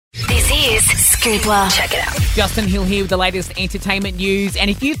This is Scoopla. Check it out. Justin Hill here with the latest entertainment news. And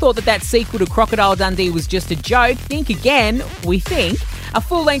if you thought that sequel to Crocodile Dundee was just a joke, think again. We think. A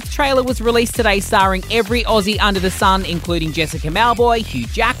full-length trailer was released today starring every Aussie under the sun, including Jessica Mauboy, Hugh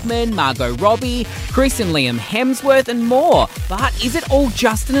Jackman, Margot Robbie, Chris and Liam Hemsworth and more. But is it all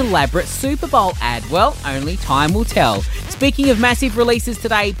just an elaborate Super Bowl ad? Well, only time will tell. Speaking of massive releases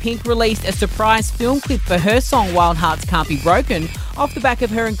today, Pink released a surprise film clip for her song Wild Hearts Can't Be Broken off the back of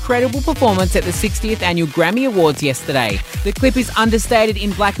her incredible performance at the 60th Annual Grammy Awards yesterday. The clip is understated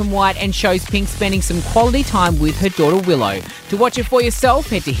in black and white and shows Pink spending some quality time with her daughter Willow. To watch it for yourself,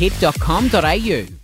 head to hit.com.au.